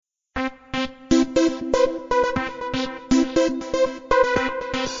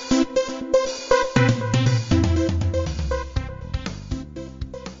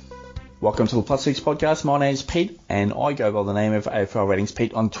Welcome to the Plus Six Podcast. My name's Pete, and I go by the name of AFL Ratings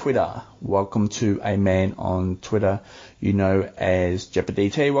Pete on Twitter. Welcome to a man on Twitter you know as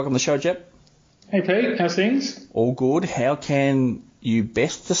JepDT. Welcome to the show, Jep. Hey Pete, how's things? All good. How can you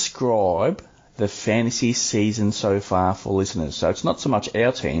best describe the fantasy season so far for listeners? So it's not so much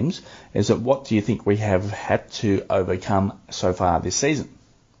our teams, is it what do you think we have had to overcome so far this season?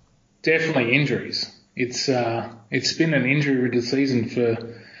 Definitely injuries. It's been an injury-ridden season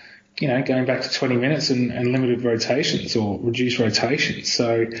for, going back to 20 minutes and limited rotations or reduced rotations.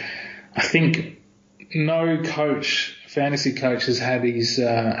 So I think no fantasy coach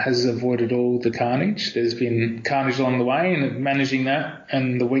has avoided all the carnage. There's been carnage along the way, and managing that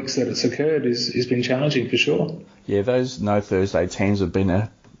and the weeks that it's occurred has been challenging for sure. Yeah, those No Thursday teams have been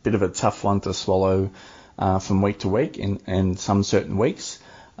a bit of a tough one to swallow from week to week and some certain weeks.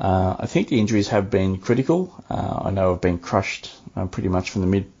 I think the injuries have been critical. I know I've been crushed pretty much from the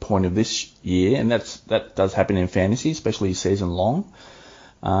midpoint of this year, and that does happen in fantasy, especially season long.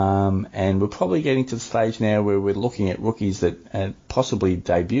 And we're probably getting to the stage now where we're looking at rookies that possibly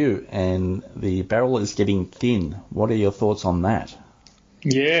debut, and the barrel is getting thin. What are your thoughts on that?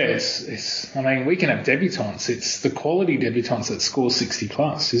 Yeah, we can have debutants. It's the quality debutants that score 60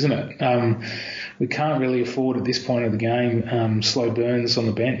 plus, isn't it? We can't really afford at this point of the game slow burns on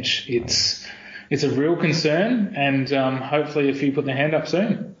the bench. It's a real concern, and hopefully a few put their hand up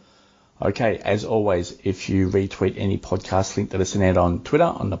soon. Okay, as always, if you retweet any podcast link that is sent out on Twitter,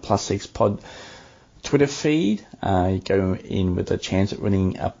 on the Plus Six Pod Twitter feed, you go in with a chance at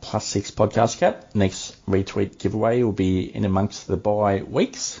winning a Plus Six podcast cap. Next retweet giveaway will be in amongst the bye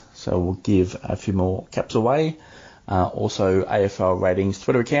weeks, so we'll give a few more caps away. Also, AFL Ratings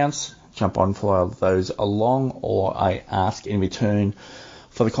Twitter accounts, jump on, follow those along, or I ask in return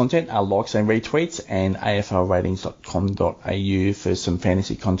for the content, likes and retweets, and aflratings.com.au for some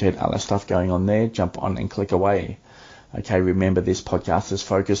fantasy content, other stuff going on there. Jump on and click away. Okay, remember this podcast is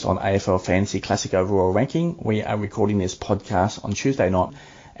focused on AFL Fantasy Classic overall ranking. We are recording this podcast on Tuesday night,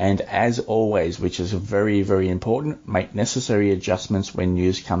 and as always, which is very, very important, make necessary adjustments when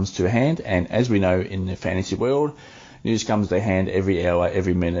news comes to hand. And as we know in the fantasy world, news comes to hand every hour,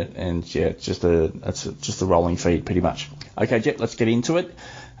 every minute, and yeah, it's just a rolling feed pretty much. Okay, Jep, let's get into it.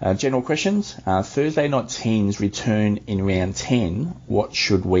 General questions. Thursday night teams return in round 10. What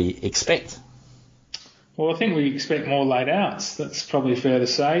should we expect? Well, I think we expect more laid outs. That's probably fair to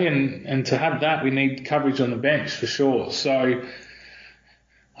say. And to have that, we need coverage on the bench for sure. So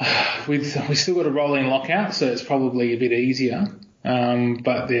we've still got a rolling lockout, so it's probably a bit easier.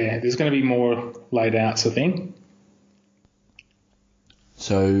 But there's going to be more laid outs, I think.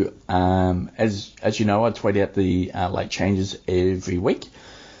 So as you know, I tweet out the late changes every week.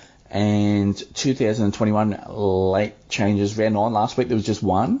 And 2021 late changes, round 9 last week, there was just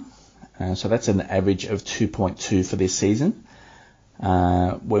one. So that's an average of 2.2 for this season.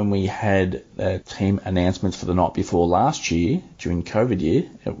 When we had team announcements for the night before last year, during COVID year,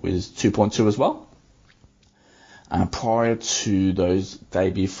 it was 2.2 as well. Prior to those day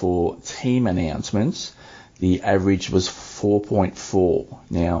before team announcements, the average was 4.4.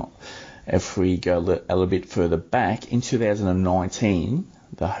 Now, if we go a little bit further back, in 2019,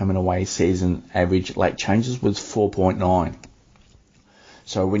 the home and away season average late changes was 4.9.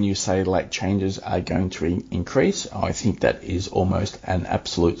 So when you say late changes are going to increase, I think that is almost an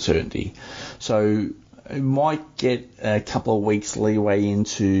absolute certainty. So it might get a couple of weeks leeway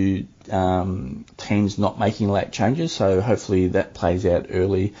into teams not making late changes. So hopefully that plays out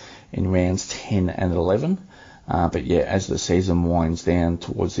early in rounds 10 and 11. But yeah, as the season winds down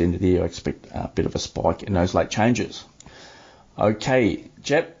towards the end of the year, I expect a bit of a spike in those late changes. Okay,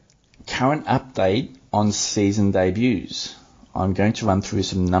 Jep, current update on season debuts. I'm going to run through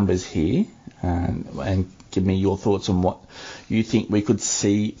some numbers here and give me your thoughts on what you think we could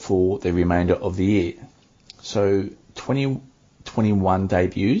see for the remainder of the year. So 2021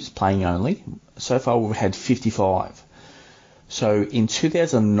 debuts, playing only. So far we've had 55. So in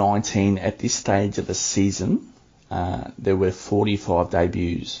 2019, at this stage of the season, there were 45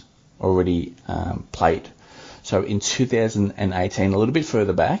 debuts already played. So in 2018, a little bit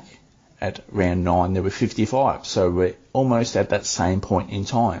further back, at round 9, there were 55. So we're almost at that same point in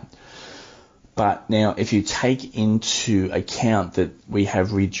time. But now, if you take into account that we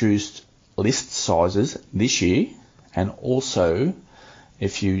have reduced list sizes this year, and also,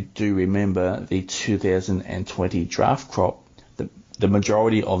 if you do remember the 2020 draft crop, the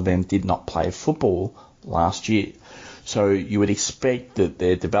majority of them did not play football last year. So you would expect that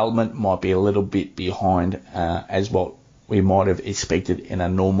their development might be a little bit behind as what we might have expected in a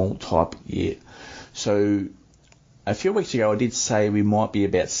normal type year. So a few weeks ago I did say we might be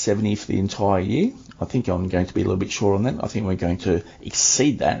about 70 for the entire year. I think I'm going to be a little bit short on that. I think we're going to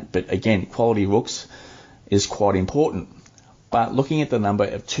exceed that. But again, quality rooks is quite important. But looking at the number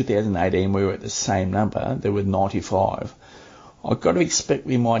of 2018, we were at the same number. There were 95. I've got to expect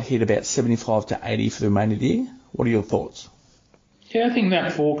we might hit about 75 to 80 for the remainder of the year. What are your thoughts? Yeah, I think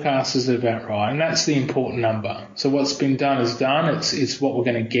that forecast is about right, and that's the important number. So what's been done is done. It's what we're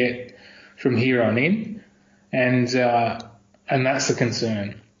going to get from here on in, and that's the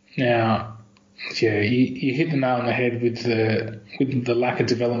concern. Now, yeah, you hit the nail on the head with the lack of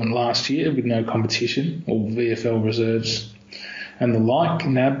development last year, with no competition or VFL reserves and the like,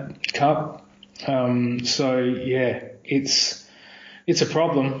 NAB Cup. So yeah, it's a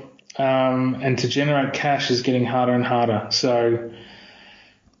problem. And to generate cash is getting harder and harder. So,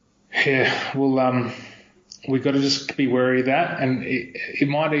 yeah, we've got to just be wary of that. And it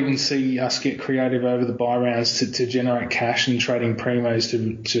might even see us get creative over the buy rounds to generate cash and trading primos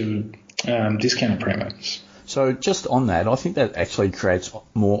to discounted primos. So just on that, I think that actually creates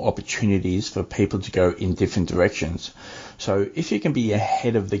more opportunities for people to go in different directions. So if you can be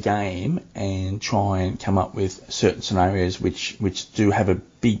ahead of the game and try and come up with certain scenarios which do have a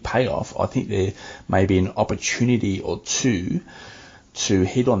big payoff, I think there may be an opportunity or two to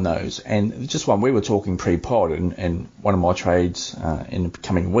hit on those. And just one, we were talking pre-pod and one of my trades in the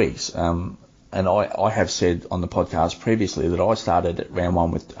coming weeks, and I have said on the podcast previously that I started at round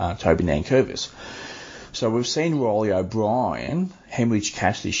one with Toby Nankervis. So we've seen Riley O'Brien hemorrhage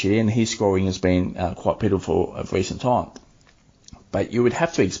cash this year, and his scoring has been quite pitiful of recent time. But you would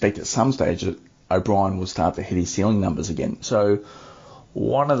have to expect at some stage that O'Brien will start to hit his ceiling numbers again. So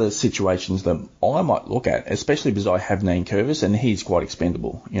one of the situations that I might look at, especially because I have Nankervis and he's quite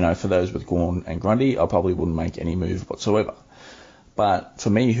expendable. You know, for those with Gawn and Grundy, I probably wouldn't make any move whatsoever. But for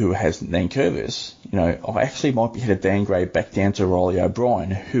me, who has Nankervis, you know, I actually might be hit a downgrade back down to Riley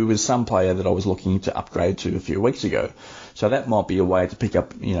O'Brien, who was some player that I was looking to upgrade to a few weeks ago. So that might be a way to pick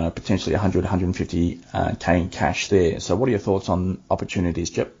up, you know, potentially 100, 150k in cash there. So what are your thoughts on opportunities,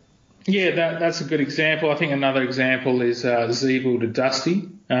 Jep? Yeah, that's a good example. I think another example is Zeeble to Dusty.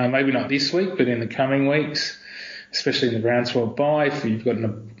 Maybe not this week, but in the coming weeks, especially in the round 12 buy, if you've got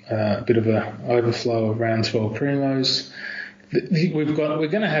a bit of an overflow of round 12 primos. We're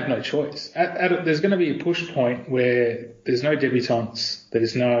going to have no choice. There's going to be a push point where there's no debutants,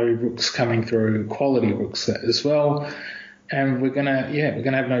 there's no rooks coming through, quality rooks as well, and we're going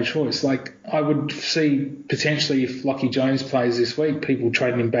to have no choice. Like I would see potentially if Lockie Jones plays this week, people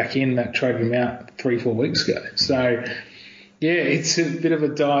trading him back in that traded him out 3-4 weeks ago. So yeah, it's a bit of a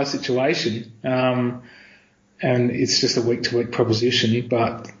dire situation, and it's just a week-to-week proposition,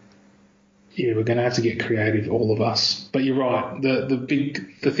 but. Yeah, we're going to have to get creative, all of us. But you're right.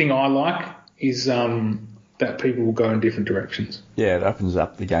 The thing I like is that people will go in different directions. Yeah, it opens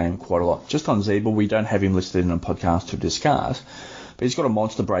up the game quite a lot. Just on Zeeble, we don't have him listed in a podcast to discuss, but he's got a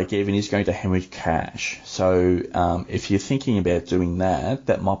monster break even. He's going to hemorrhage cash. So if you're thinking about doing that,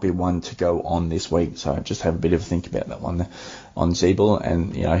 that might be one to go on this week. So just have a bit of a think about that one on Zeeble,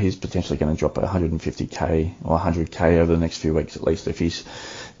 and you know he's potentially going to drop 150k or 100k over the next few weeks at least if he's.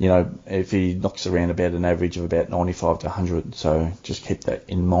 You know, if he knocks around about an average of about 95 to 100. So just keep that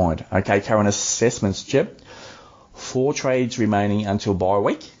in mind. Okay, current assessments, Jeb. 4 trades remaining until bye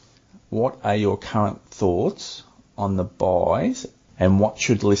week. What are your current thoughts on the buys and what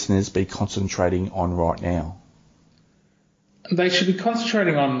should listeners be concentrating on right now? They should be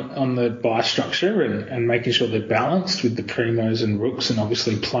concentrating on the buy structure and making sure they're balanced with the primos and rooks and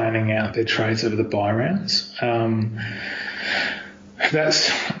obviously planning out their trades over the buy rounds.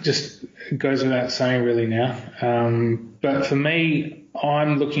 That's just goes without saying really now. But for me,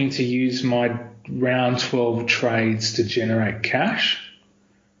 I'm looking to use my round 12 trades to generate cash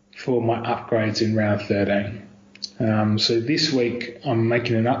for my upgrades in round 13. So this week I'm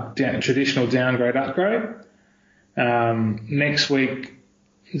making traditional downgrade upgrade. Next week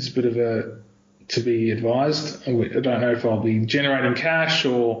is a bit of to be advised. I don't know if I'll be generating cash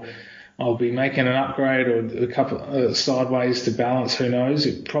or I'll be making an upgrade or a couple sideways to balance. Who knows?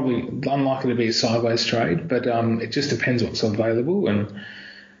 It's probably unlikely to be a sideways trade, but it just depends what's available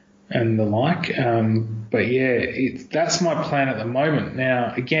and the like. But yeah, that's my plan at the moment.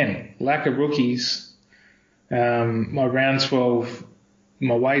 Now, again, lack of rookies. My round 12,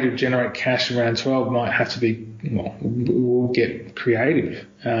 my way to generate cash in round 12 might have to be. Well, we'll get creative,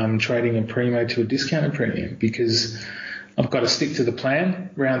 trading a primo to a discounted premium because. I've got to stick to the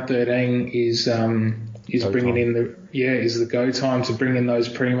plan. Round 13 is bringing in the go time to bring in those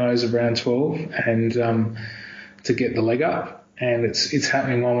primos of round 12 and to get the leg up, and it's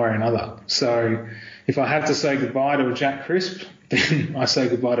happening one way or another. So if I have to say goodbye to a Jack Crisp, then I say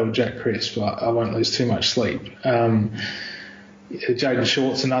goodbye to a Jack Crisp. I won't lose too much sleep. Jaden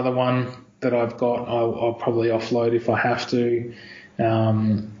Short's another one that I've got. I'll probably offload if I have to.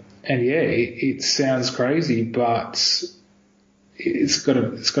 And yeah, it sounds crazy, but it's got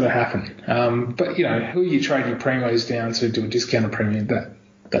to happen. But you know, who you trade your primos down to do a discounted premium,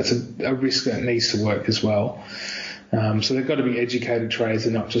 that's a risk that needs to work as well. So they've got to be educated trades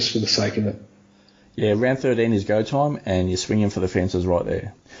and not just for the sake of it. Yeah, round 13 is go time, and you're swinging for the fences right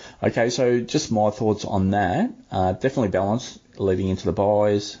there. Okay, so just my thoughts on that. Definitely balanced leading into the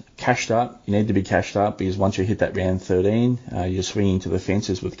buys. Cashed up. You need to be cashed up because once you hit that round 13, you're swinging to the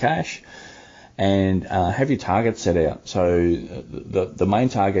fences with cash. And have your target set out. So the main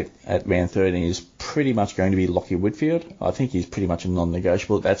target at round 13 is pretty much going to be Lachie Whitfield. I think he's pretty much a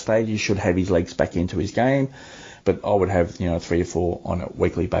non-negotiable at that stage. He should have his legs back into his game. But I would have, 3 or 4 on a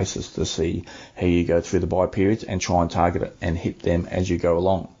weekly basis to see how you go through the buy periods and try and target it and hit them as you go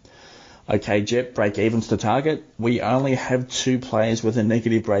along. Okay, Jep, break-evens to target. We only have 2 players with a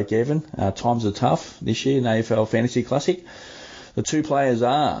negative break-even. Times are tough this year in AFL Fantasy Classic. The 2 players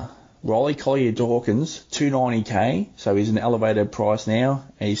are Riley Collier-Dawkins, 290k, so he's an elevated price now.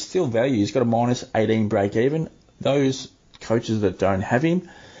 And he's still value. He's got a minus 18 break-even. Those coaches that don't have him,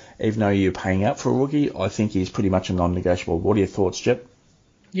 even though you're paying up for a rookie, I think he's pretty much a non-negotiable. What are your thoughts, Jep?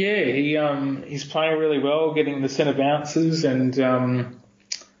 Yeah, he's playing really well, getting the centre bounces, and I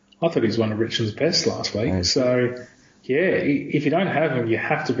thought he was one of Richmond's best last week. Nice. So, yeah, if you don't have him, you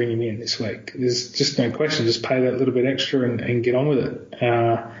have to bring him in this week. There's just no question. Just pay that little bit extra and get on with it.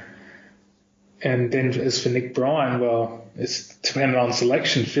 And then as for Nick Bryan, well, it's dependent on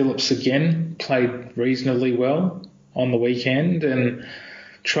selection. Phillips again played reasonably well on the weekend, and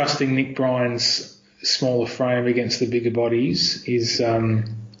trusting Nick Bryan's smaller frame against the bigger bodies is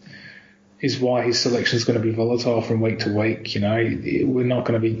why his selection is going to be volatile from week to week. We're not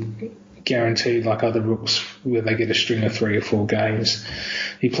going to be guaranteed like other rooks where they get a string of 3 or 4 games.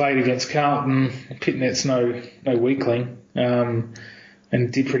 He played against Carlton. Pitnet's no weakling, and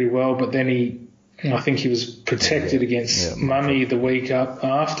did pretty well. But then I think he was protected against Mummy the week up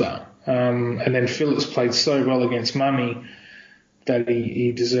after, and then Phillips played so well against Mummy that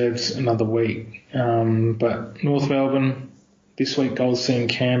he deserves another week. But North Melbourne, this week, Goldstein,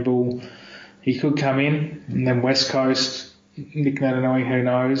 Campbell, he could come in. And then West Coast, Nick Natanui, who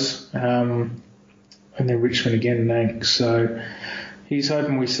knows. And then Richmond again, Nank. So he's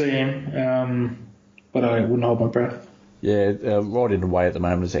hoping we see him, but I wouldn't hold my breath. Yeah, right in the way at the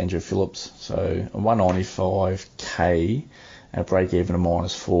moment is Andrew Phillips. So 195k at break even of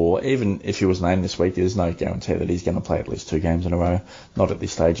 -4. Even if he was named this week, there's no guarantee that he's going to play at least 2 games in a row. Not at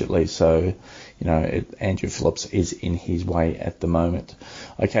this stage, at least. So, Andrew Phillips is in his way at the moment.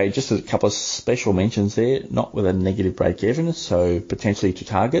 Okay, just a couple of special mentions there, not with a negative break even, so potentially to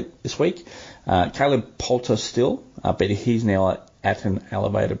target this week. Caleb Poulter still, but he's now at an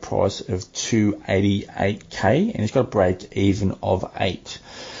elevated price of 288k, and he's got a break even of 8.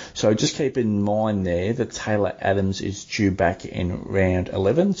 So just keep in mind there that Taylor Adams is due back in round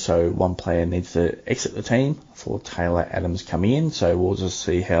 11. So one player needs to exit the team for Taylor Adams coming in. So we'll just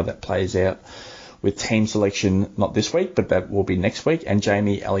see how that plays out with team selection, not this week, but that will be next week. And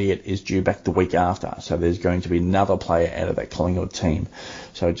Jamie Elliott is due back the week after. So there's going to be another player out of that Collingwood team.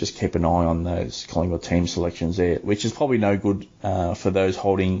 So just keep an eye on those Collingwood team selections there, which is probably no good for those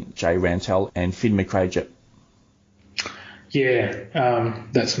holding Jay Rantel and Finn McRae. Yeah,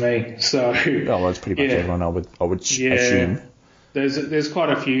 that's me. So that's pretty much everyone. I would assume. There's quite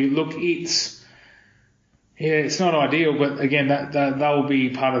a few. Look, it's not ideal, but again, that will be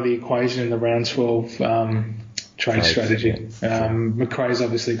part of the equation in the round 12 trade strategy. McRae's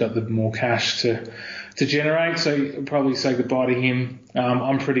obviously got the more cash to generate, so you'll probably say goodbye to him.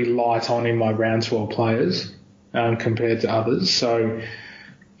 I'm pretty light on in my round 12 players compared to others, so.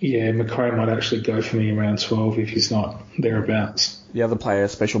 Yeah, McRae might actually go for me in round 12 if he's not thereabouts. The other player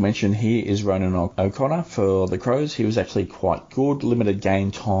special mention here is Ronan O'Connor for the Crows. He was actually quite good. Limited game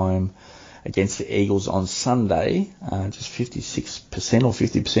time against the Eagles on Sunday, just 56% or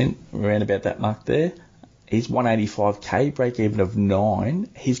 50%, around about that mark there. He's 185k, break even of 9.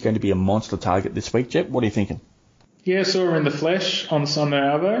 He's going to be a monster target this week, Jep. What are you thinking? Yeah, saw him in the flesh on Sunday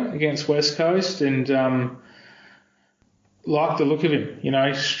Arvo against West Coast, and like the look of him. He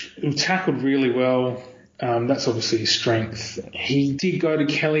tackled really well. That's obviously his strength. He did go to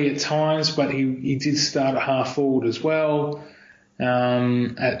Kelly at times, but he did start at half forward as well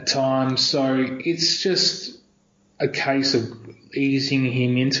at times. So it's just a case of easing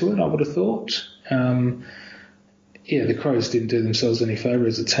him into it, I would have thought. yeah, the Crows didn't do themselves any favour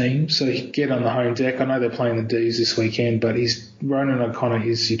as a team, so he could get on the home deck. I know they're playing the D's this weekend, but Ronan O'Connor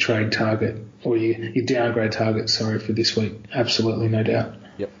is your trade target, or your downgrade target, for this week. Absolutely, no doubt.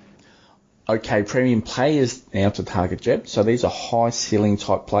 Yep. Okay, premium players now to target, Jeb. So these are high ceiling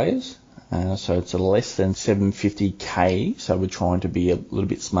type players. So it's a less than 750k, so we're trying to be a little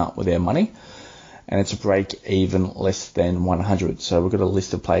bit smart with our money. And it's a break even less than 100. So we've got a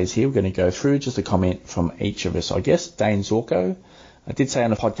list of players here. We're going to go through just a comment from each of us, I guess. Dane Zorko. I did say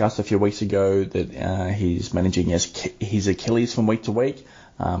on a podcast a few weeks ago that he's managing his Achilles from week to week.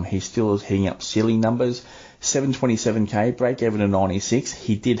 He still is hitting up ceiling numbers. 727k, break even to 96.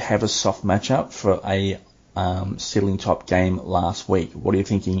 He did have a soft matchup for a ceiling type game last week. What are you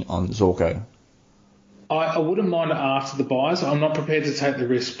thinking on Zorko? I wouldn't mind it after the buys. I'm not prepared to take the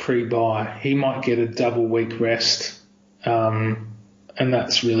risk pre-buy. He might get a double week rest, and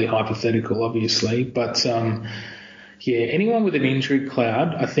that's really hypothetical, obviously. But anyone with an injury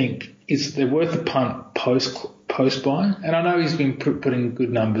cloud, I think they're worth a punt post-buy. And I know he's been putting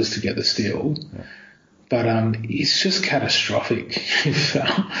good numbers together still, but it's just catastrophic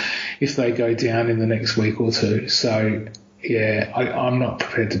if they go down in the next week or two. So I'm not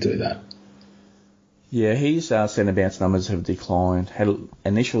prepared to do that. Yeah, his centre bounce numbers have declined. Had an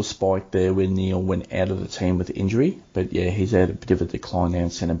initial spike there when Neil went out of the team with injury, but he's had a bit of a decline now in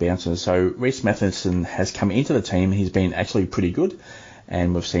centre bounces. So Reece Matheson has come into the team. He's been actually pretty good,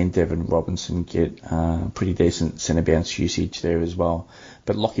 and we've seen Devon Robinson get pretty decent centre bounce usage there as well.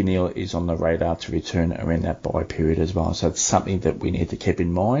 But Lachie Neale is on the radar to return around that bye period as well. So it's something that we need to keep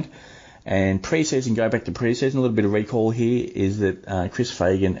in mind. And pre-season, go back to pre-season, a little bit of recall here is that Chris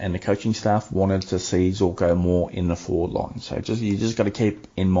Fagan and the coaching staff wanted to see Zorko more in the forward line. So you just got to keep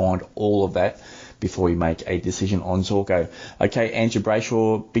in mind all of that before you make a decision on Zorko. Okay, Andrew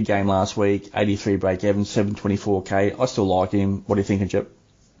Brayshaw, big game last week, 83 break even, 724k. I still like him. What do you think, Jep?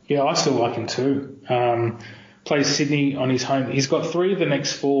 Yeah, I still like him too. Plays Sydney on his home. He's got 3 of the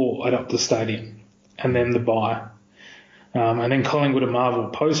next 4 at Optus Stadium, and then the bye. And then Collingwood and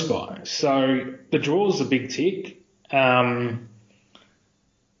Marvel post-buy. So the draw's a big tick.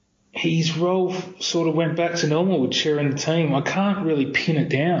 His role sort of went back to normal with chairing the team. I can't really pin it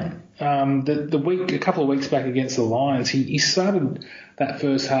down. A couple of weeks back against the Lions, he started that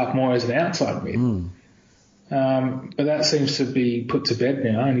first half more as an outside mid. But that seems to be put to bed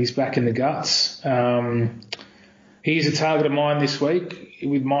now, and he's back in the guts. He's a target of mine this week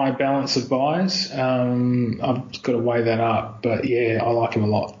with my balance of buys. I've got to weigh that up, but I like him a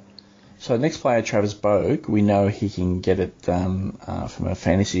lot. So next player, Travis Boak, we know he can get it done from a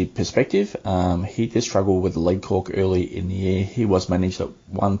fantasy perspective. He did struggle with the leg cork early in the year. He was managed at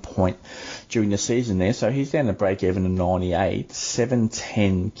one point during the season there, so he's down to break even at 98,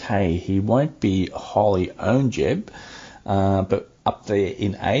 710k. He won't be highly owned, Jeb, but up there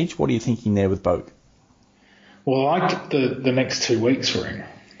in age. What are you thinking there with Boak? Well, I like the next 2 weeks for him.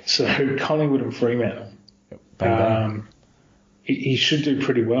 So Collingwood and Fremantle. Bang, bang. He should do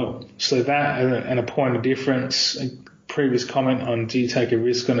pretty well. So that and a point of difference. A previous comment on do you take a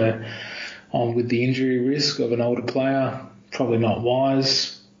risk on with the injury risk of an older player? Probably not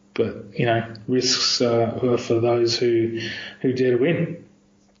wise, but risks are for those who dare to win.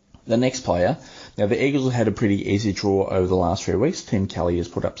 The next player. Now, the Eagles have had a pretty easy draw over the last 3 weeks. Tim Kelly has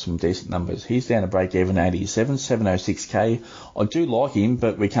put up some decent numbers. He's down to break-even 87, 706k. I do like him,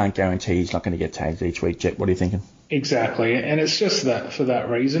 but we can't guarantee he's not going to get tagged each week. Jet, what are you thinking? Exactly, and it's just that for that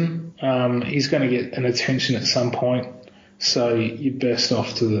reason. He's going to get an attention at some point, so you're best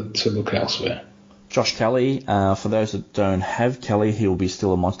off to look elsewhere. Josh Kelly, for those that don't have Kelly, he will be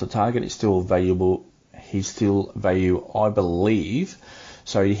still a monster target. It's still valuable. He's still value, I believe.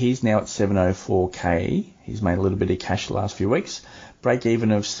 So he's now at 704k. He's made a little bit of cash the last few weeks. Break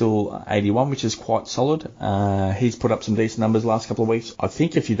even of still 81, which is quite solid. He's put up some decent numbers the last couple of weeks. I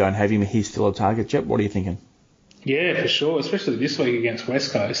think if you don't have him, he's still a target. Jet, what are you thinking? Yeah, for sure. Especially this week against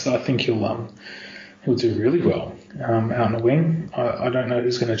West Coast, I think he'll do really well out on the wing. I don't know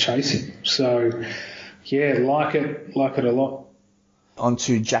who's going to chase him. So like it a lot. On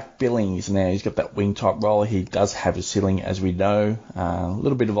to Jack Billings now. He's got that wing type role. He does have a ceiling, as we know. A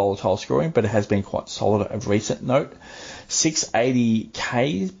little bit of volatile scoring, but it has been quite solid of recent note.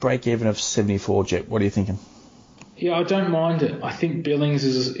 680k, break even of 74. Jet, what are you thinking? Yeah, I don't mind it. I think Billings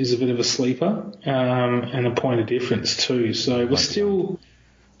is a bit of a sleeper and a point of difference too. So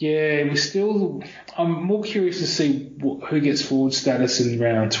I'm more curious to see who gets forward status in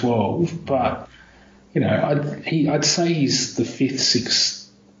round 12, but I'd say he's the 5th, 6th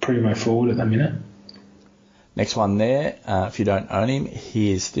primo forward at the minute. Next one there, if you don't own him,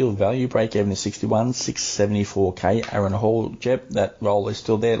 he is still value. Break even is 61, 674k. Aaron Hall, Jep, that role is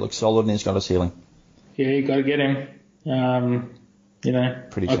still there. It looks solid and he's got a ceiling. Yeah, you got to get him.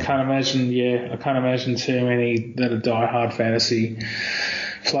 Pretty I can't imagine too many that are diehard fantasy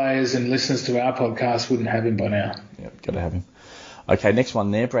players and listeners to our podcast wouldn't have him by now. Yep, got to have him. Okay, next one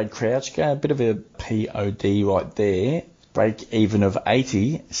there, Brad Crouch. A bit of a POD right there. Break even of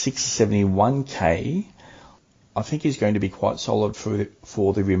 80, 671k. I think he's going to be quite solid for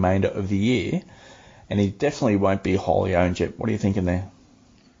the remainder of the year, and he definitely won't be wholly owned yet. What are you thinking there?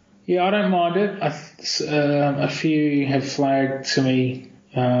 Yeah, I don't mind it. A few have flagged to me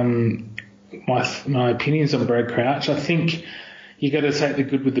my opinions on Brad Crouch. I think you got to take the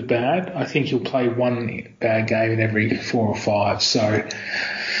good with the bad. I think he'll play one bad game in every 4 or 5. So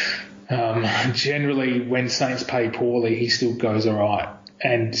generally, when Saints play poorly, he still goes all right.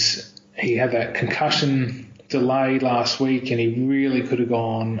 And he had that concussion delay last week, and he really could have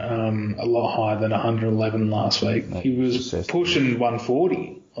gone a lot higher than 111 last week. He was pushing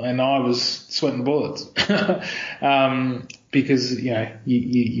 140. And I was sweating bullets because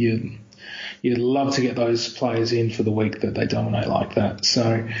you love to get those players in for the week that they dominate like that.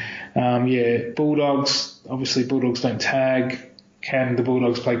 So Bulldogs, obviously Bulldogs don't tag. Can the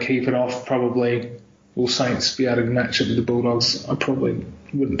Bulldogs play keep it off? Probably. Will Saints be able to match up with the Bulldogs? I probably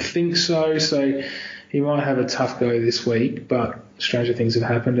wouldn't think so. So he might have a tough go this week, but stranger things have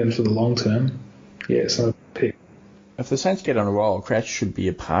happened, and for the long term, it's not a pick. If the Saints get on a roll, Crouch should be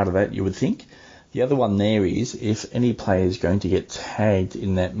a part of that, you would think. The other one there is, if any player is going to get tagged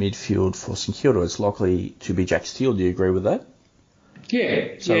in that midfield for St Kilda, it's likely to be Jack Steele. Do you agree with that?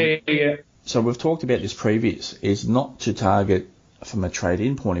 Yeah. So we've talked about this previous, is not to target, from a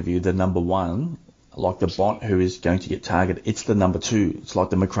trade-in point of view, the number one, like the Bont who is going to get targeted. It's the number 2. It's like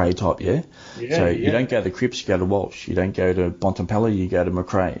the McRae type, You don't go to Cripps, you go to Walsh. You don't go to Bontempelli, you go to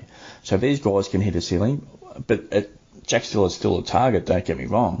McRae. So these guys can hit a ceiling, but Jack Steele is still a target, don't get me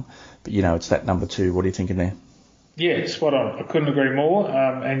wrong, but it's that number 2. What are you thinking there? Yeah, spot on. I couldn't agree more.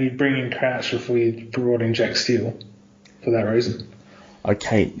 And you'd bring in Crouch before you brought in Jack Steele for that reason.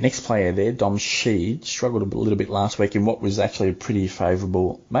 Okay, next player there, Dom Sheed, struggled a little bit last week in what was actually a pretty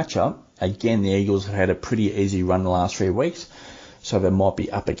favourable matchup. Again, the Eagles have had a pretty easy run the last 3 weeks, so they might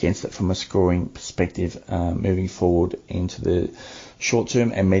be up against it from a scoring perspective moving forward into the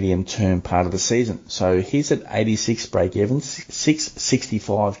short-term and medium-term part of the season. So he's at 86 break-even,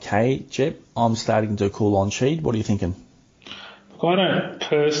 665k, Jep. I'm starting to cool on Sheed. What are you thinking? I don't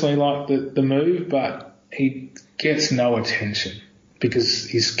personally like the move, but he gets no attention because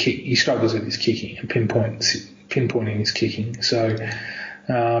he struggles with his kicking and pinpointing his kicking. So,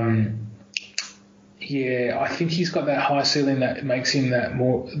 I think he's got that high ceiling that makes him that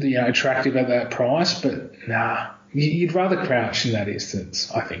more attractive at that price, but you'd rather Crouch in that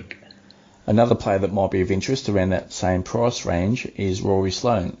instance, I think. Another player that might be of interest around that same price range is Rory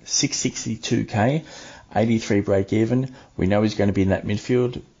Sloane, 662k, 83 break even. We know he's going to be in that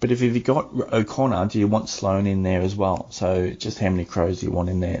midfield, but if you've got O'Connor, do you want Sloane in there as well? So just how many Crows do you want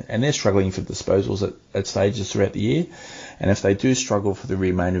in there? And they're struggling for disposals at stages throughout the year. And if they do struggle for the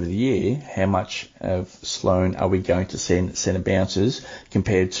remainder of the year, how much of Sloane are we going to send centre bounces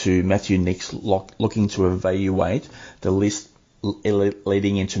compared to Matthew Nicks looking to evaluate the list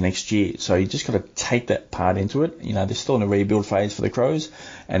leading into next year? So you just got to take that part into it. They're still in a rebuild phase for the Crows,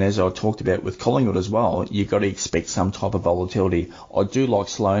 and as I talked about with Collingwood as well, you've got to expect some type of volatility. I do like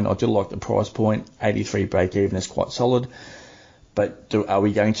Sloane. I do like the price point. 83 break even is quite solid, but are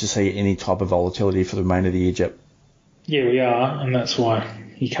we going to see any type of volatility for the remainder of the year, Jep? Yeah, we are, and that's why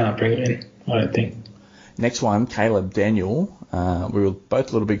you can't bring it in, I don't think. Next one, Caleb Daniel. We were both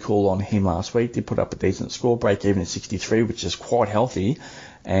a little bit cool on him last week. Did put up a decent score, break even at 63, which is quite healthy,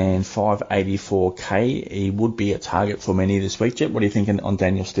 and 584k. He would be a target for many this week, Jet. What are you thinking on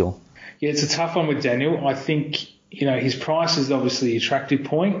Daniel still? Yeah, it's a tough one with Daniel. I think, his price is obviously the attractive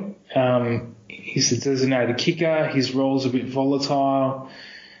point. He's a designated kicker. His role's a bit volatile.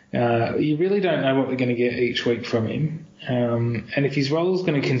 You really don't know what we're going to get each week from him. And if his role is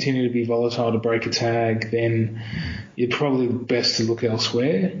going to continue to be volatile to break a tag, then you're probably best to look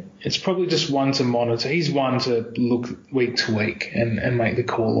elsewhere. It's probably just one to monitor. He's one to look week to week and make the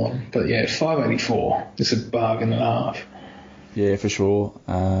call on. But 584 is a bargain and a half. Yeah, for sure.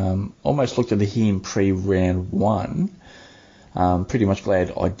 Almost looked at him pre-round 1. Pretty much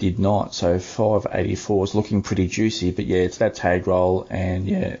glad I did not. So 584 is looking pretty juicy, but it's that tag roll,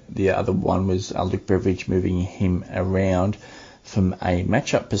 and the other one was Luke Beveridge moving him around from a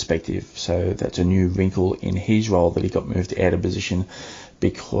matchup perspective. So that's a new wrinkle in his role, that he got moved out of position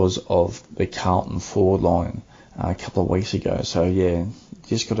because of the Carlton forward line a couple of weeks ago. So yeah,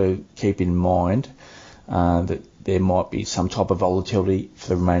 just got to keep in mind that there might be some type of volatility for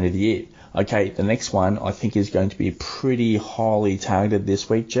the remainder of the year. Okay, the next one I think is going to be pretty highly targeted this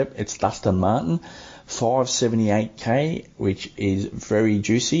week, Jep. It's Dustin Martin, 578k, which is very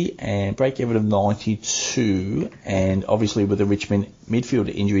juicy, and break even of 92. And obviously with the Richmond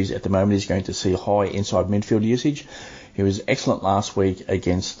midfield injuries at the moment, he's going to see high inside midfield usage. He was excellent last week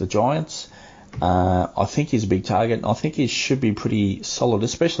against the Giants. I think he's a big target, and I think he should be pretty solid,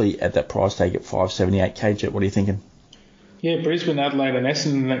 especially at that price tag at 578k. Jet, what are you thinking? Yeah, Brisbane, Adelaide and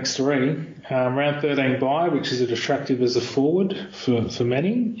Essendon in the next three. Round 13 bye, which is as attractive as a forward for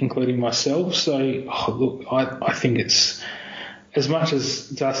many, including myself. So, look, I think it's, as much as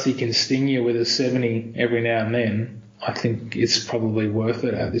Dusty can sting you with a 70 every now and then, I think it's probably worth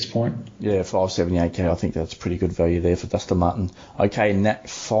it at this point. Yeah, 578k, I think that's pretty good value there for Dustin Martin. Okay, Nat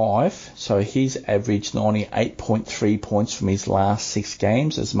 5, so he's averaged 98.3 points from his last 6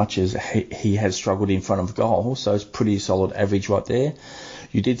 games, as much as he has struggled in front of goal, so it's pretty solid average right there.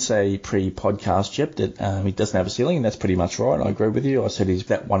 You did say pre-podcast, Jep, that he doesn't have a ceiling, and that's pretty much right. I agree with you. I said he's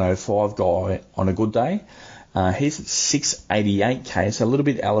that 105 guy on a good day. He's at 688k, so a little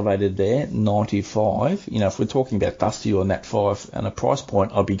bit elevated there, 95. You know, if we're talking about Dusty or Nat 5 and a price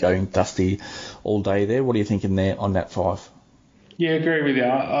point, I'd be going Dusty all day there. What are you thinking there on Nat 5? Yeah, I agree with you.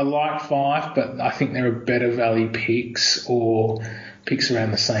 I like 5, but I think there are better value picks or picks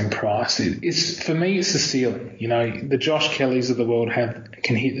around the same price. It's for me, it's the ceiling. You know, the Josh Kellys of the world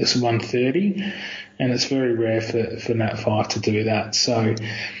can hit this 130, and it's very rare for Nat 5 to do that. So,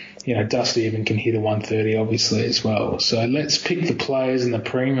 you know, Dusty even can hit a 130 obviously as well. So let's pick the players and the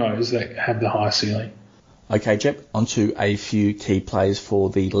primos that have the high ceiling. Okay, Jep, onto a few key plays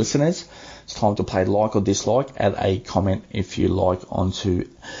for the listeners. It's time to play like or dislike. Add a comment if you like onto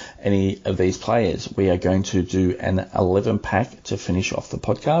any of these players. We are going to do an 11 pack to finish off the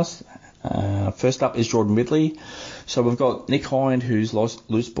podcast. First up is Jordan Ridley. So we've got Nick Hind, who's lost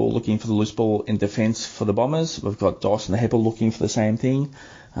loose ball, looking for the loose ball in defence for the Bombers. We've got Dyson Heppel looking for the same thing.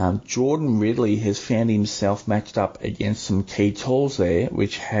 Jordan Ridley has found himself matched up against some key tools there,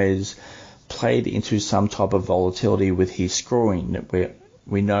 which has played into some type of volatility with his scoring, where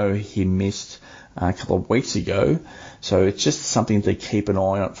we know he missed a couple of weeks ago. So it's just something to keep an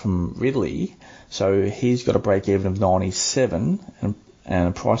eye on from Ridley. So he's got a break even of 97 and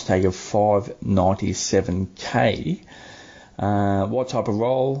a price tag of 597k. What type of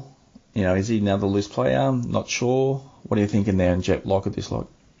role? You know, is he another loose player? Not sure. What are you thinking there, Jet? Like or dislike?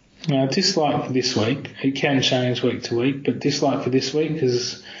 Dislike for this week. It can change week to week, but dislike for this week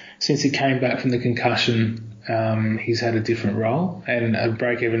because since he came back from the concussion, he's had a different role, and a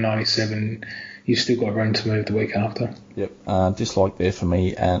break even 97, you've still got room to move the week after. Yep, dislike there for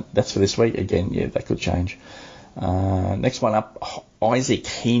me, and that's for this week. Again, yeah, that could change. Next one up, Isaac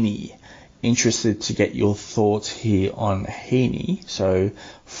Heaney. Interested to get your thoughts here on Heaney. So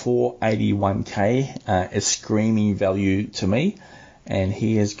 481k, a screaming value to me, and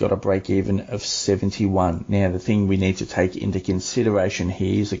he has got a break even of 71. Now the thing we need to take into consideration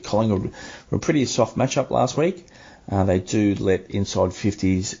here is that Collingwood were a pretty soft matchup last week. They do let inside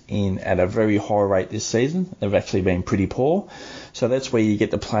 50s in at a very high rate this season. They've actually been pretty poor. So that's where you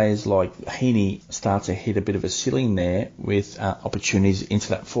get the players like Heaney start to hit a bit of a ceiling there with opportunities into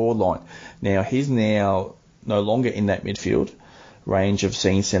that forward line. Now, he's now no longer in that midfield range of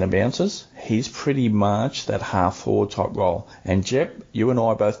seeing centre bounces. He's pretty much that half-forward type role. And, Jep, you and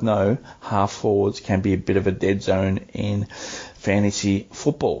I both know half-forwards can be a bit of a dead zone in fantasy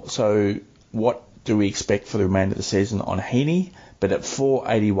football. So what do we expect for the remainder of the season on Heaney? But at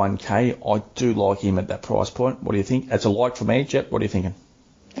 481k, I do like him at that price point. What do you think? That's a like for me, Jet. What are you thinking?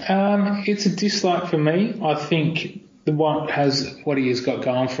 It's a dislike for me. I think what he has got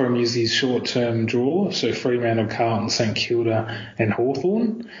going for him is his short-term draw. So Fremantle, Carlton, St Kilda and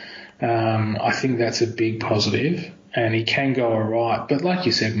Hawthorn. I think that's a big positive, and he can go all right. But like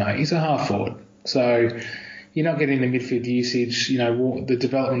you said, mate, he's a half forward. So you're not getting the midfield usage. You know, the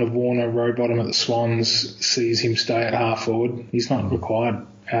development of Warner, Rowbottom at the Swans sees him stay at half forward. He's not required.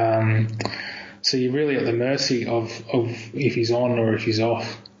 So you're really at the mercy of if he's on or if he's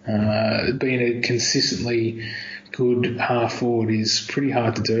off. Being a consistently good half forward is pretty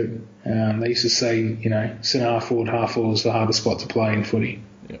hard to do. They used to say, you know, centre half forward is the hardest spot to play in footy.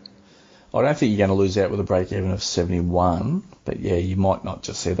 I don't think you're going to lose out with a break-even of 71, but yeah, you might not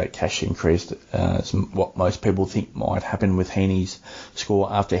just see that cash increase as what most people think might happen with Heaney's score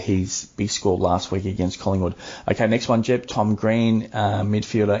after his big score last week against Collingwood. Okay, next one, Jep. Tom Green,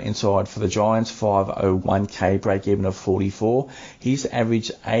 midfielder inside for the Giants, 501k, break-even of 44. He's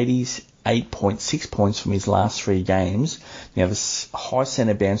averaged 8.6 points from his last 3 games. Now, the high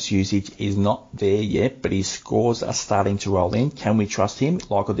centre bounce usage is not there yet, but his scores are starting to roll in. Can we trust him,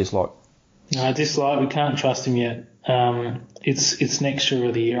 like or dislike? No, dislike. We can't trust him yet. It's next year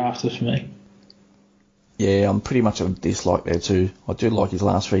or the year after for me. Yeah, I'm pretty much a dislike there too. I do like his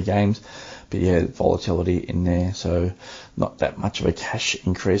last 3 games, but yeah, volatility in there, so not that much of a cash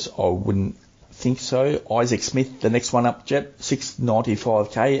increase. I wouldn't think so. Isaac Smith, the next one up, Jet,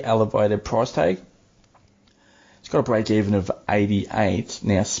 695k, elevated price tag. He's got a break-even of 88.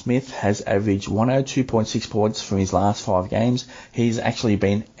 Now, Smith has averaged 102.6 points from his last 5 games. He's actually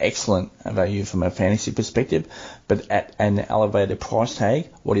been excellent value from a fantasy perspective, but at an elevated price tag,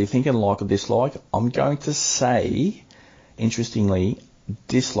 what are you thinking, like or dislike? I'm going to say, interestingly,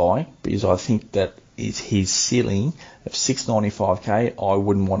 dislike, because I think that is his ceiling of 695k. I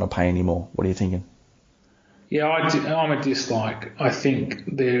wouldn't want to pay any more. What are you thinking? Yeah, I'm a dislike. I think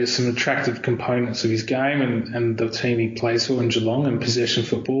there's some attractive components of his game and the team he plays for in Geelong and possession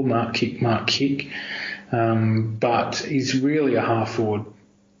football, mark kick. But he's really a half forward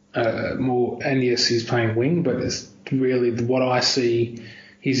more, and yes, he's playing wing, but it's really what I see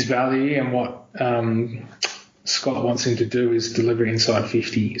his value and what Scott wants him to do is deliver inside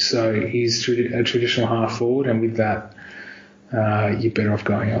 50. So he's a traditional half forward, and with that, you're better off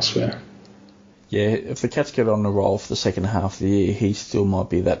going elsewhere. Yeah, if the Cats get on the roll for the second half of the year, he still might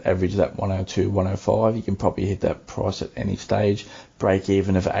be that average, that 102, 105. You can probably hit that price at any stage. Break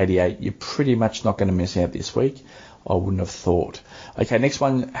even of 88. You're pretty much not going to miss out this week. I wouldn't have thought. Okay, next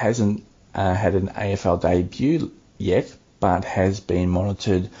one hasn't had an AFL debut yet, but has been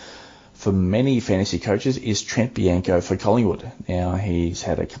monitored for many fantasy coaches, is Trent Bianco for Collingwood. Now, he's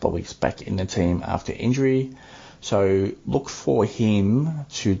had a couple of weeks back in the team after injury. So look for him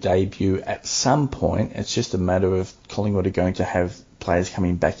to debut at some point. It's just a matter of Collingwood are going to have players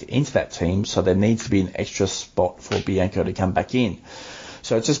coming back into that team, so there needs to be an extra spot for Bianco to come back in.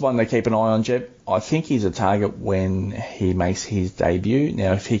 So it's just one to keep an eye on, Jeb. I think he's a target when he makes his debut.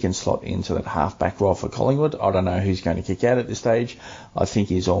 Now, if he can slot into that half-back role for Collingwood, I don't know who's going to kick out at this stage. I think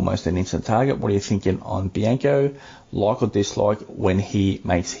he's almost an instant target. What are you thinking on Bianco? Like or dislike when he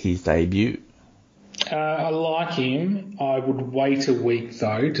makes his debut? I like him. I would wait a week,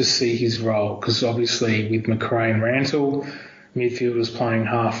 though, to see his role, because obviously with Macrae and Rantle, midfielders playing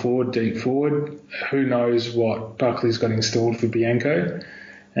half forward, deep forward, who knows what Buckley's got installed for Bianco.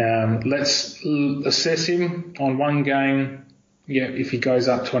 Let's assess him on one game. Yeah, if he goes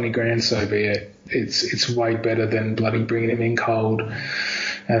up 20 grand, so be it. It's way better than bloody bringing him in cold, and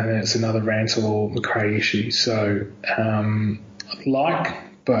then it's another Rantle or Macrae issue. So,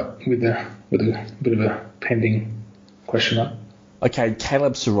 but with a bit of a pending question mark. Okay,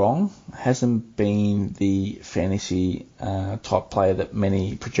 Caleb Serong hasn't been the fantasy type player that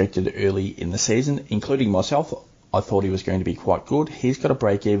many projected early in the season, including myself. I thought he was going to be quite good. He's got a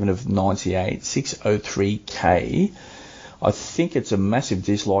break-even of 98, 603k. I think it's a massive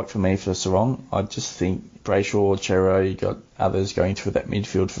dislike for me for Serong. I just think Brayshaw, Chero, you got others going through that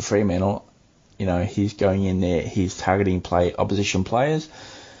midfield for Fremantle. You know, he's going in there, he's targeting opposition players.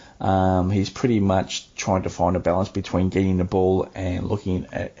 He's pretty much trying to find a balance between getting the ball and looking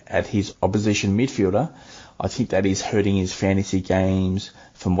at his opposition midfielder. I think that is hurting his fantasy games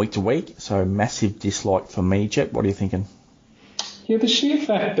from week to week. So massive dislike for me, Chet. What are you thinking? Yeah, the sheer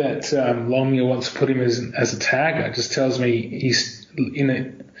fact that Longmuir wants to put him as a tagger just tells me he's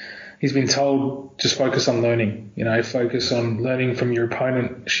been told just focus on learning. You know, focus on learning from your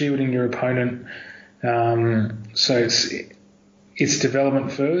opponent, shielding your opponent. So it's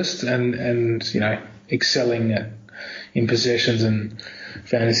development first and you know, excelling in possessions and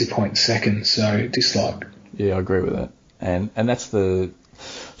fantasy points second. So dislike. Yeah, I agree with that. And that's the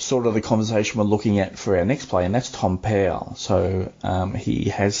sort of the conversation we're looking at for our next play, and that's Tom Powell. So he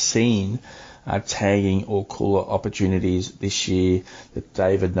has seen tagging or cooler opportunities this year that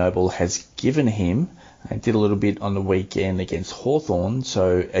David Noble has given him. I did a little bit on the weekend against Hawthorn.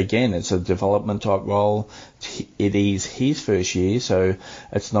 So again, it's a development type role. It is his first year, so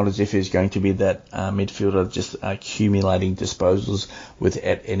it's not as if he's going to be that midfielder just accumulating disposals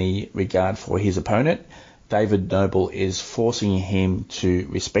without any regard for his opponent. David Noble is forcing him to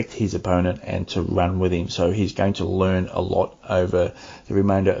respect his opponent and to run with him. So he's going to learn a lot over the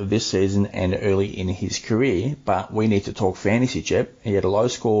remainder of this season and early in his career. But we need to talk fantasy, Jep. He had a low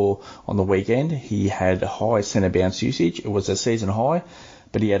score on the weekend. He had a high centre bounce usage. It was a season high,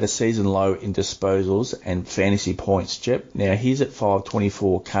 but he had a season low in disposals and fantasy points, Jep. Now, he's at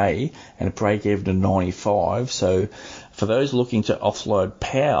 524k and a break-even of 95. So for those looking to offload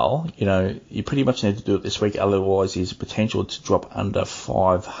Powell, you pretty much need to do it this week. Otherwise, there's potential to drop under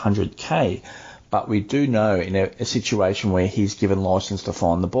 500k. But we do know in a situation where he's given license to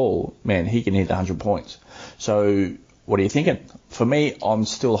find the ball, man, he can hit 100 points. So what are you thinking? For me, I'm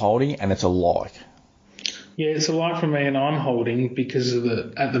still holding, and it's a like. Yeah, it's a like for me, and I'm holding because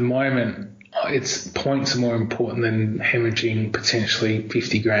at the moment, it's points are more important than hemorrhaging potentially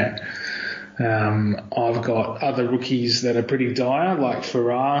 50 grand. I've got other rookies that are pretty dire, like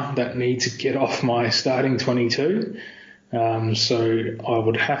Farrar, that need to get off my starting 22. So I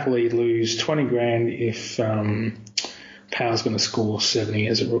would happily lose 20 grand if Power's going to score 70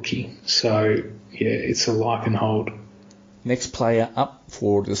 as a rookie. So, yeah, it's a like and hold. Next player up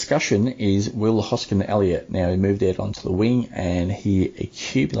for discussion is Will Hoskin-Elliott. Now, he moved out onto the wing and he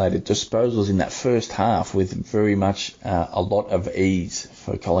accumulated disposals in that first half with very much a lot of ease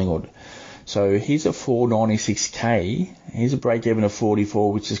for Collingwood. So he's at 496k. He's a break-even of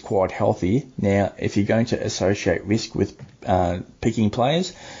 44, which is quite healthy. Now, if you're going to associate risk with picking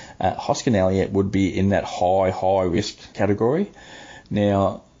players, Hoskin-Elliott would be in that high risk category.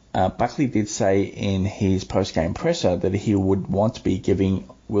 Now, Buckley did say in his post-game presser that he would want to be giving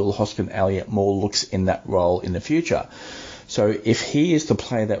Will Hoskin-Elliott more looks in that role in the future. So if he is to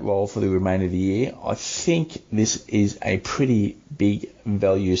play that role for the remainder of the year, I think this is a pretty big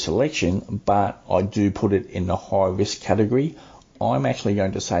value selection, but I do put it in the high-risk category. I'm actually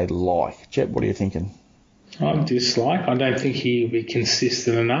going to say like. Jet, what are you thinking? I dislike. I don't think he'll be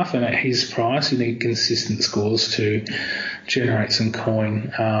consistent enough, and at his price, you need consistent scores to generate some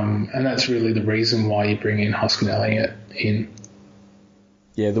coin, and that's really the reason why you bring in Hoskin-Elliott in.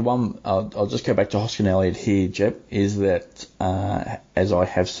 Yeah, the one, I'll just go back to Hoskin-Elliott here, Jep, is that, as I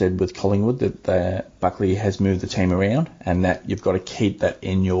have said with Collingwood, that Buckley has moved the team around and that you've got to keep that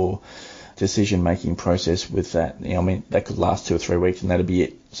in your decision-making process with that. That could last 2 or 3 weeks and that'll be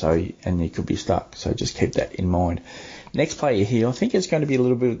it. So, and you could be stuck. So just keep that in mind. Next player here, I think it's going to be a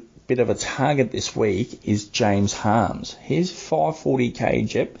little bit of a target this week, is James Harmes. He's 540k,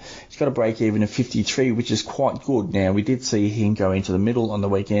 Jep. He's got a break-even of 53, which is quite good. Now, we did see him go into the middle on the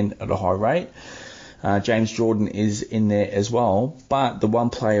weekend at a high rate. James Jordan is in there as well. But the one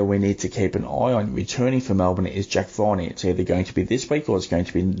player we need to keep an eye on returning for Melbourne is Jack Viney. It's either going to be this week or it's going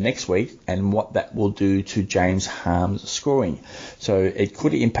to be next week, and what that will do to James Harmes' scoring. So it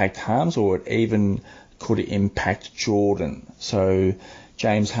could impact Harmes, or it even could impact Jordan. So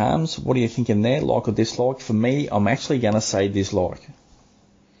James Harmes, what are you thinking there? Like or dislike? For me, I'm actually going to say dislike.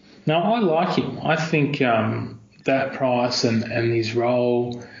 No, I like him. I think that price and his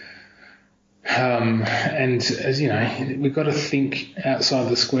role, and as you know, we've got to think outside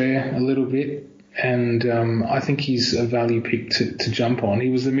the square a little bit. And I think he's a value pick to jump on. He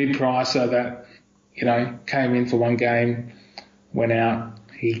was the mid-pricer that, came in for one game, went out.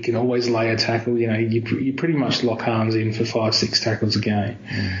 He can always lay a tackle. You pretty much lock Harmes in for 5-6 tackles a game.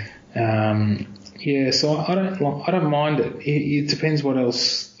 So I don't mind it. It depends what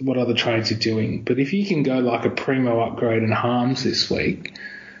other trades you're doing. But if you can go like a primo upgrade in Harmes this week,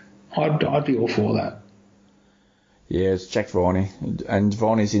 I'd be all for that. Yeah, it's Jack Viney, and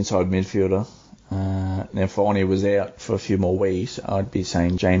Viney's inside midfielder. Now, if Viney was out for a few more weeks, I'd be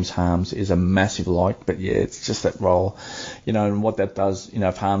saying James Harmes is a massive like, but yeah, it's just that role, and what that does,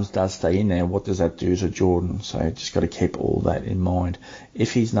 if Harmes does stay in there, what does that do to Jordan? So just got to keep all that in mind.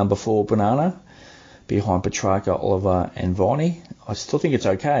 If he's number 4 banana, behind Petrarca, Oliver and Viney, I still think it's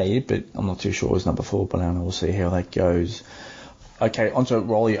okay, but I'm not too sure he's number 4 banana. We'll see how that goes. Okay, on to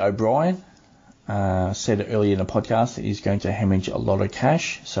Rolly O'Brien. Said earlier in the podcast that he's going to hemorrhage a lot of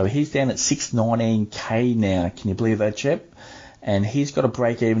cash. So he's down at 619k now. Can you believe that, Chep? And he's got a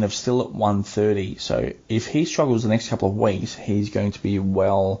break even of still at 130. So if he struggles the next couple of weeks, he's going to be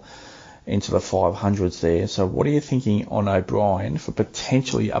well into the 500s there. So what are you thinking on O'Brien for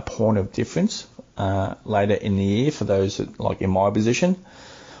potentially a point of difference later in the year for those that, like in my position?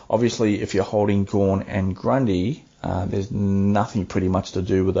 Obviously, if you're holding Gawn and Grundy, there's nothing pretty much to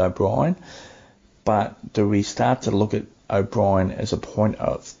do with O'Brien. But do we start to look at O'Brien as a point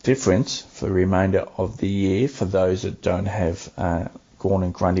of difference for the remainder of the year for those that don't have Gawn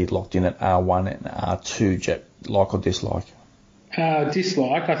and Grundy locked in at R1 and R2, Jet, like or dislike?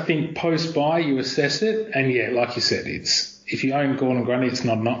 Dislike, I think post-buy you assess it, and yeah, like you said, if you own Gordon Grundy, it's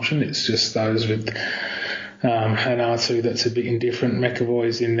not an option. It's just those with an R2 that's a bit indifferent.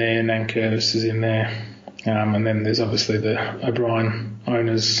 McAvoy's in there, Nankervis is in there, and then there's obviously the O'Brien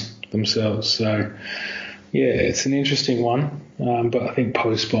owners themselves. So yeah, it's an interesting one, but I think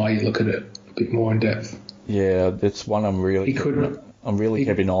post-buy you look at it a bit more in depth. Yeah, that's one I'm really keeping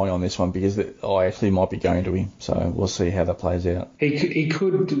an eye on this one because I actually might be going to him. So we'll see how that plays out. He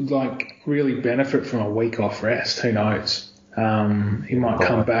could really benefit from a week off rest. Who knows? He might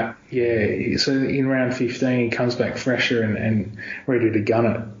come back. Yeah. So in round 15, he comes back fresher and ready to gun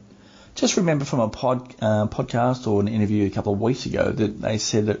it. Just remember from a podcast or an interview a couple of weeks ago that they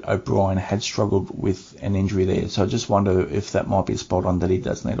said that O'Brien had struggled with an injury there. So I just wonder if that might be spot on that he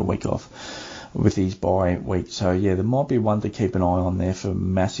does need a week off with his bye week. So yeah, there might be one to keep an eye on there for a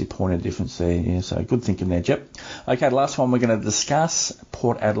massive point of difference there. Yeah, so good thinking there, Jep. Okay, last one we're going to discuss,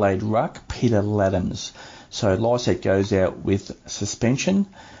 Port Adelaide ruck, Peter Ladhams. So Lysette goes out with suspension.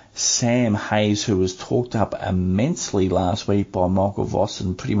 Sam Hayes, who was talked up immensely last week by Michael Voss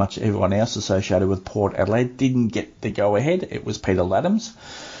and pretty much everyone else associated with Port Adelaide, didn't get the go-ahead. It was Peter Ladhams.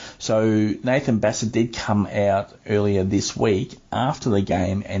 So Nathan Bassett did come out earlier this week after the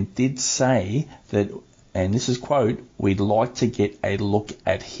game and did say that, and this is quote, we'd like to get a look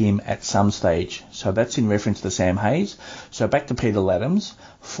at him at some stage. So that's in reference to Sam Hayes. So back to Peter Ladhams,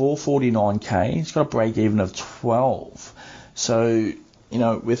 449k. He's got a break even of 12. So,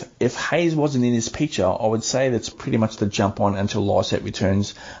 if Hayes wasn't in this picture, I would say that's pretty much the jump on until Lysette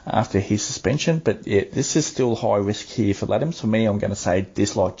returns after his suspension. But yeah, this is still high risk here for Ladhams. For me, I'm going to say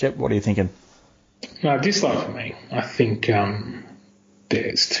dislike. Jep, what are you thinking? No, dislike for me. I think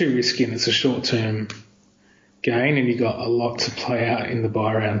it's too risky and it's a short-term gain and you got a lot to play out in the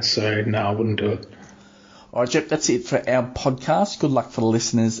bye round. So no, I wouldn't do it. All right, Jep, that's it for our podcast. Good luck for the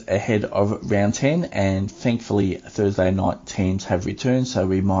listeners ahead of round 10. And thankfully, Thursday night teams have returned, so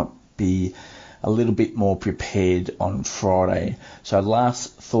we might be a little bit more prepared on Friday. So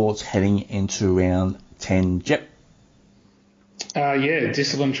last thoughts heading into round 10, Jep?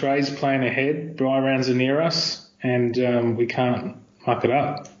 Disciplined trades playing ahead. Bye rounds are near us, and we can't muck it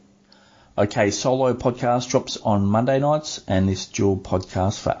up. Okay, solo podcast drops on Monday nights, and this dual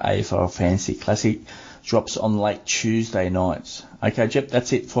podcast for AFL Fantasy Classic drops on late Tuesday nights. Okay, Jep,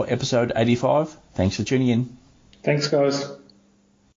 that's it for episode 85. Thanks for tuning in. Thanks, guys.